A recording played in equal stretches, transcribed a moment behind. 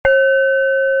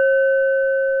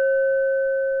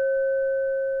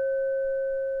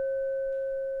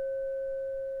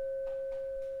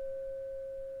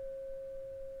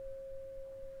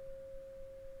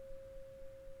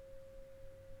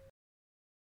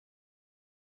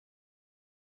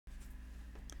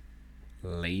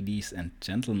Ladies and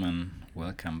gentlemen,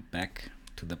 welcome back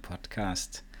to the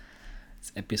podcast.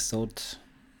 It's episode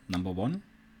number 1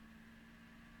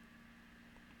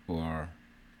 or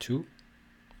 2,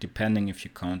 depending if you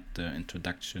count the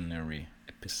introductory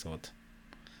episode.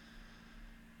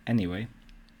 Anyway,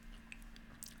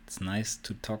 it's nice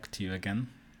to talk to you again.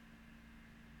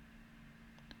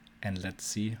 And let's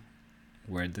see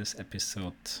where this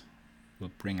episode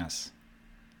will bring us.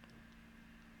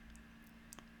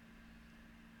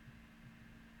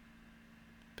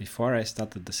 Before I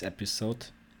started this episode,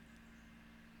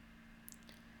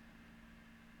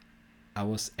 I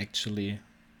was actually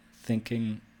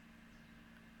thinking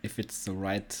if it's the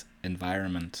right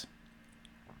environment.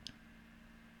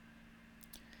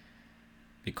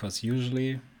 Because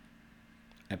usually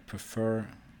I prefer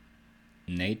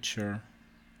nature,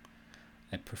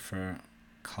 I prefer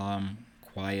calm,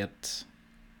 quiet,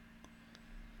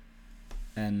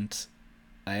 and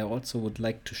I also would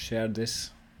like to share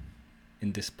this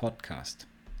in this podcast.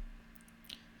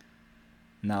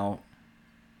 Now,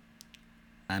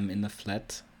 I'm in a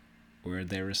flat where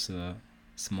there is a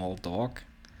small dog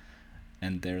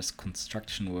and there's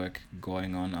construction work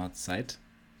going on outside.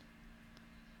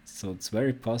 So it's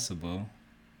very possible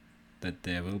that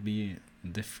there will be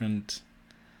different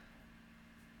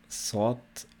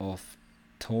sort of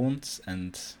tones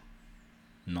and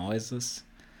noises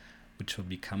which will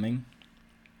be coming.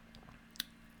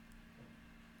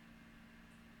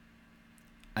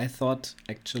 I thought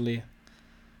actually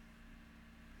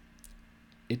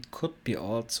it could be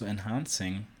also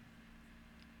enhancing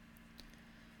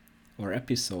our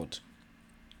episode,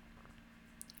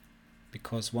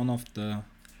 because one of the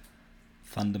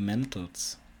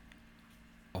fundamentals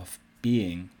of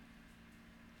being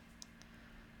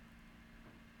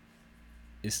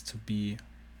is to be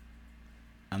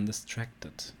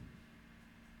undistracted.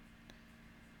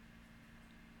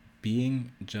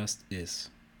 Being just is.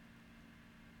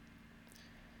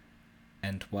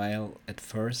 And while at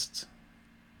first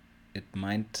it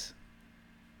might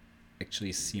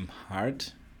actually seem hard,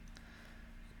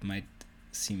 it might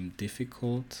seem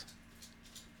difficult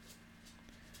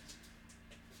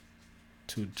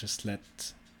to just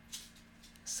let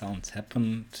sounds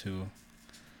happen, to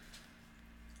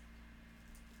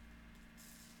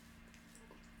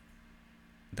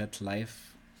let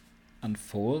life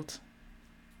unfold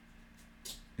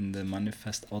in the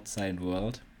manifest outside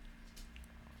world,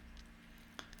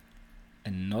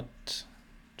 and not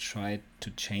try to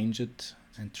change it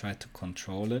and try to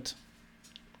control it.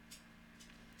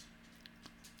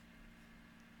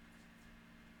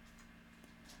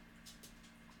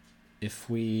 If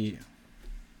we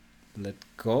let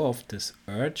go of this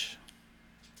urge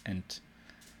and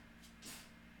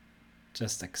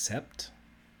just accept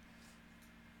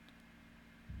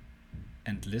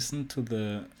and listen to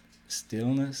the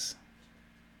stillness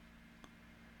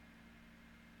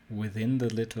within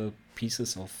the little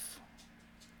pieces of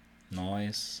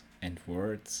noise and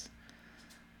words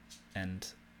and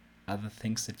other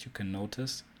things that you can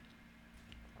notice,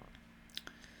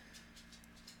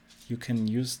 you can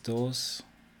use those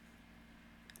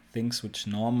things which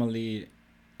normally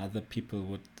other people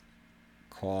would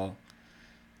call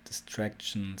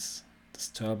distractions,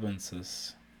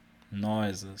 disturbances,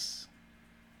 noises,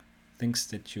 things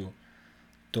that you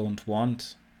don't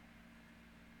want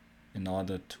in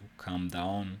order to calm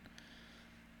down,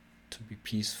 to be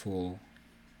peaceful,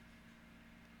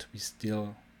 to be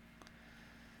still.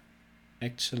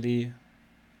 Actually,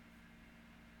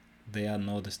 they are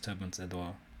no disturbance at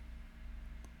all.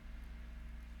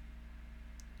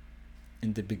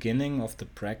 In the beginning of the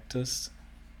practice,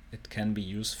 it can be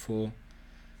useful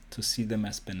to see them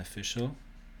as beneficial.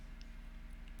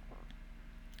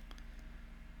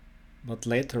 But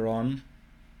later on,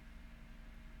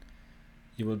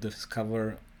 you will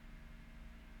discover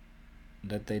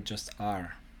that they just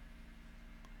are,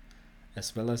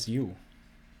 as well as you.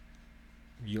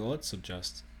 You also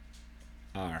just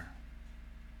are.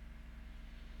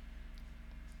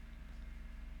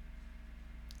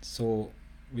 So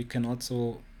we can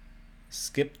also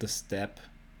skip the step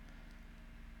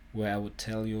where I would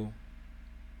tell you,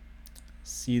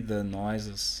 see the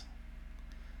noises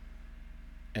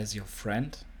as your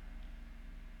friend,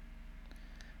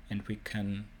 and we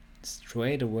can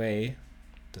straight away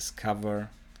discover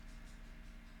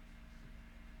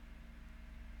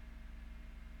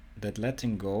that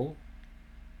letting go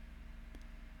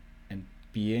and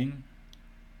being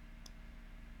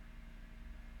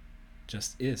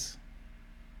just is.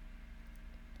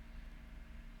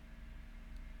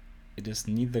 It is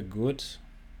neither good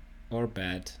or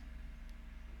bad.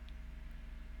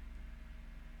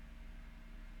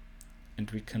 And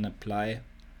we can apply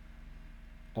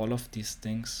all of these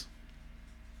things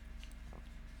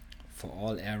for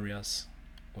all areas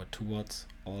or towards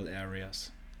all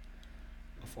areas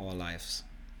of our lives,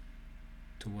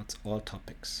 towards all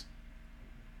topics.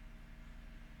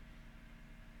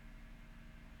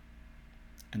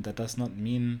 And that does not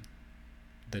mean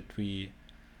that we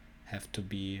have to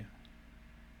be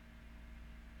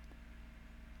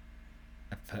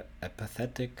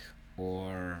apathetic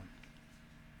or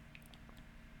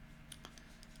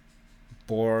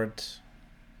bored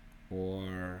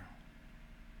or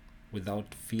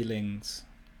without feelings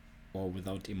or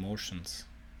without emotions.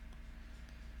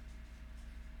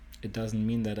 It doesn't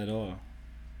mean that at all.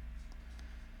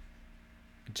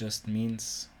 It just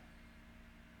means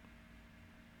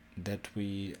that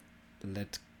we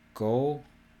let go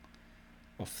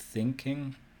of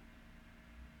thinking,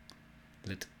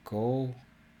 let go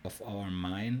of our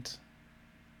mind,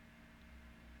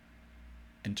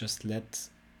 and just let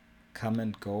come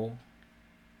and go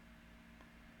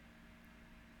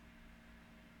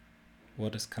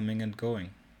what is coming and going.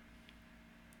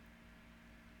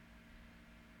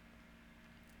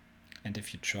 And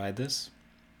if you try this,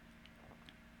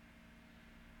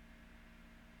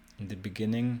 in the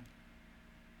beginning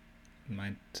it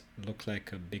might look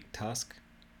like a big task,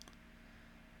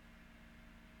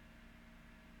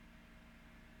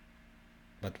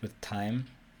 but with time,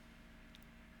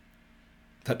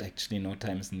 but actually no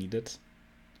time is needed,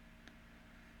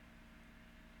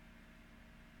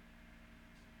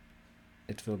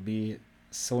 it will be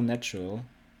so natural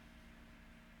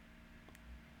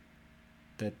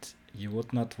that you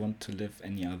would not want to live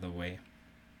any other way.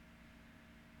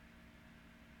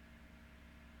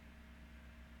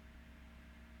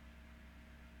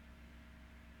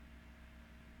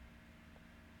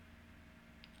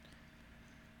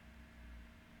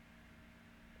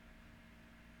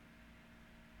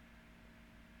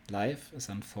 Life is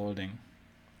unfolding.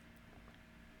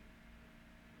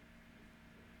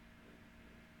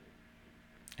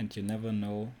 And you never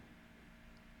know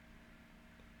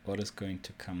what is going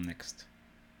to come next.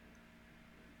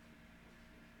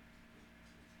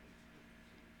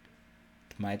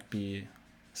 It might be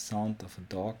sound of a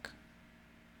dog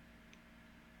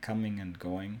coming and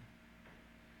going,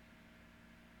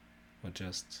 or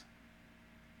just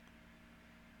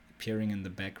appearing in the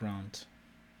background,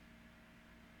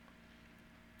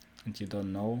 and you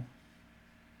don't know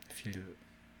if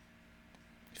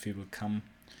he will come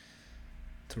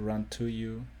to run to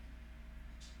you,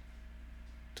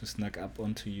 to snug up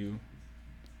onto you,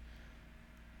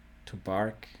 to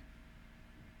bark,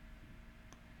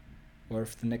 or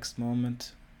if the next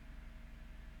moment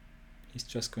he's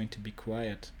just going to be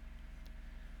quiet,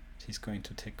 he's going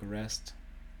to take a rest,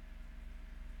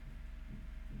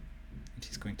 and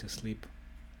he's going to sleep.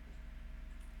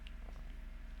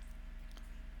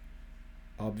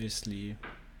 Obviously,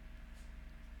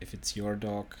 if it's your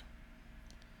dog,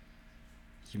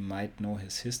 you might know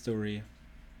his history,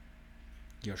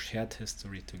 your shared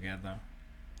history together.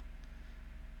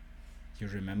 You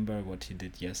remember what he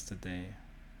did yesterday.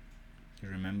 You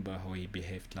remember how he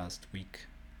behaved last week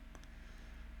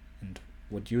and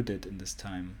what you did in this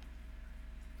time.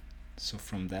 So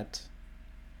from that,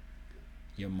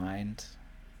 your mind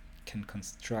can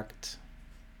construct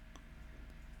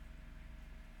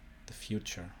the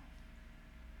future,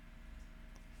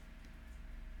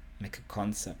 make a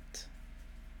concept.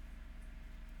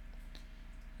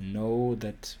 Know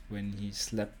that when he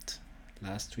slept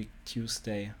last week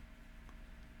Tuesday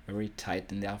very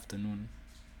tight in the afternoon,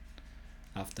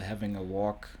 after having a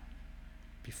walk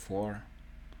before,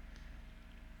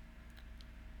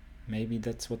 maybe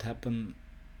that's what happened,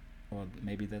 or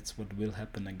maybe that's what will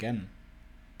happen again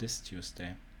this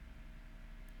Tuesday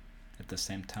at the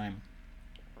same time.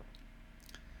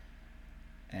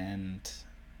 And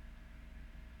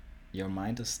your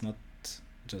mind is not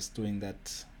just doing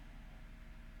that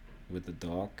with the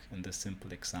dog in this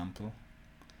simple example,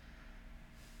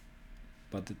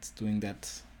 but it's doing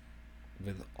that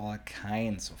with all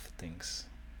kinds of things,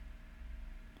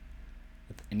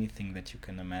 with anything that you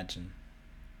can imagine.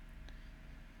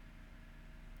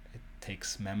 It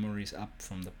takes memories up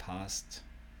from the past,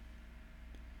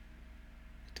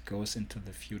 it goes into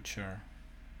the future,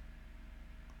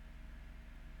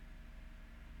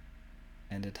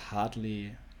 and it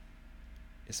hardly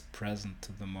is present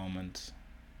to the moment.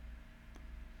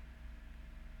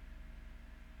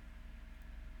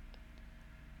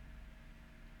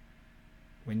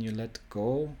 When you let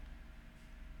go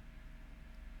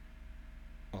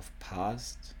of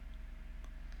past,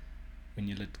 when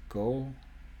you let go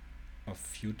of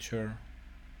future,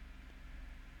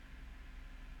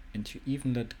 and you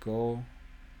even let go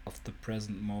of the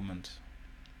present moment.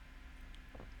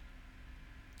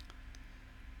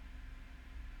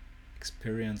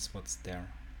 Experience what's there.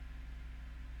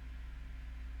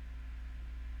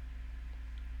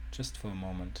 Just for a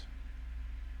moment.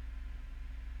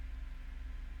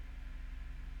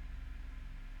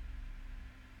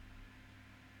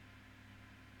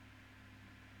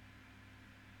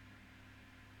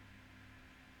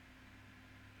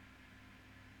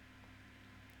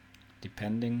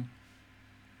 Depending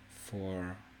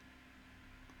for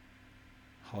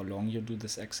how long you do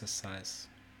this exercise,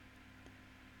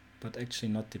 but actually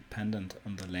not dependent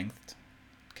on the length,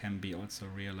 can be also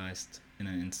realized in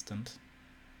an instant.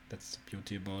 That's the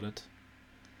beauty about it.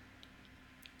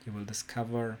 You will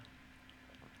discover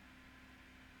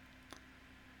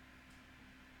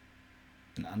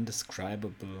an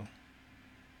undescribable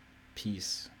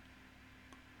peace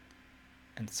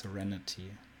and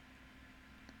serenity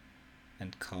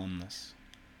and calmness.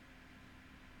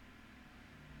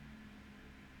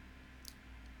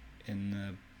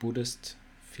 In Buddhist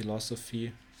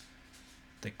philosophy,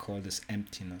 they call this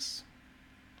emptiness.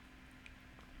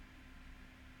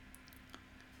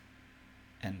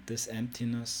 And this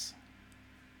emptiness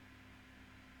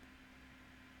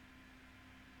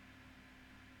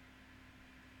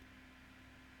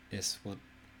is what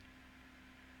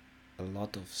a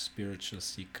lot of spiritual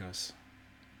seekers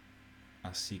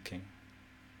are seeking.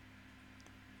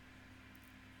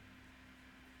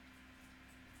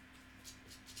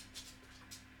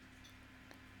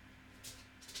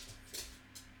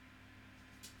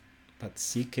 But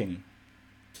seeking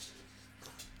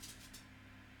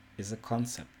is a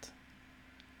concept.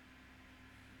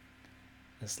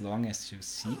 As long as you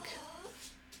seek,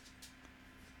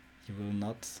 you will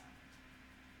not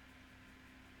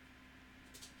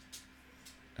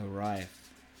arrive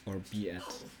or be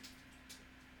at.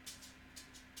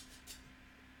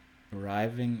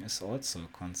 Arriving is also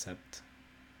a concept.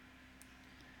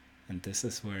 And this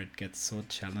is where it gets so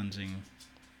challenging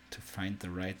to find the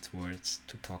right words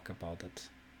to talk about it.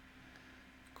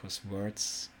 Because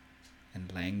words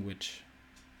and language,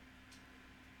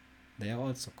 they are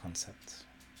also concepts.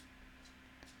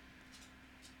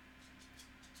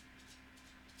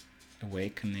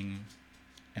 Awakening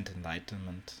and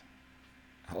enlightenment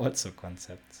are also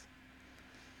concepts.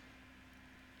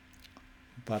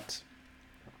 But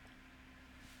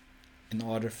in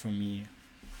order for me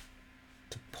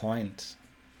to point,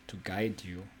 to guide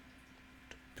you,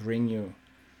 to bring you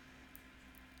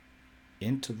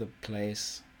into the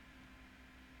place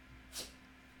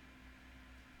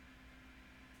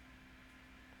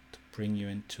to bring you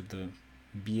into the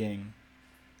being,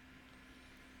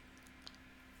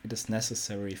 it is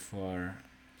necessary for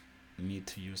me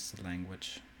to use the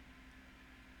language.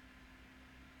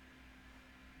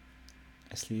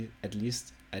 At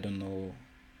least I don't know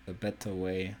a better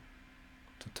way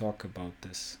to talk about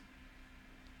this.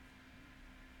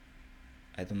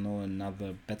 I don't know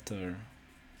another better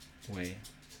way.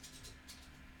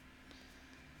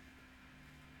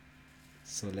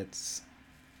 So let's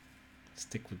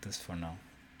stick with this for now.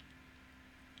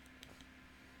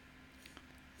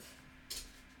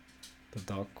 The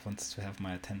dog wants to have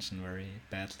my attention very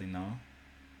badly now,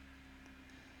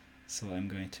 so I'm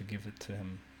going to give it to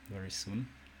him very soon.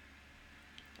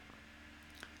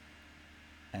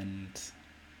 And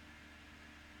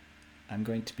I'm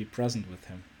going to be present with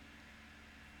him.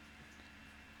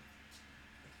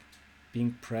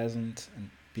 Being present and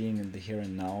being in the here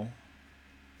and now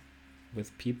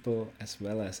with people as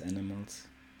well as animals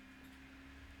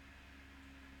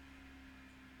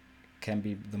can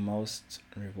be the most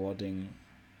rewarding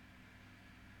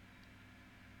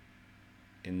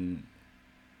in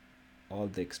all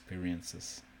the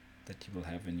experiences that you will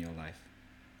have in your life.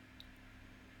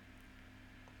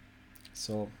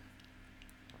 So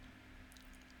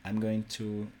I'm going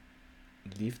to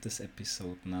leave this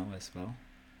episode now as well,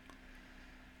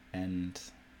 and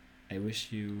I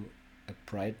wish you a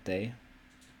bright day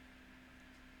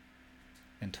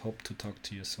and hope to talk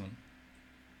to you soon.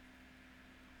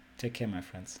 Take care, my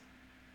friends.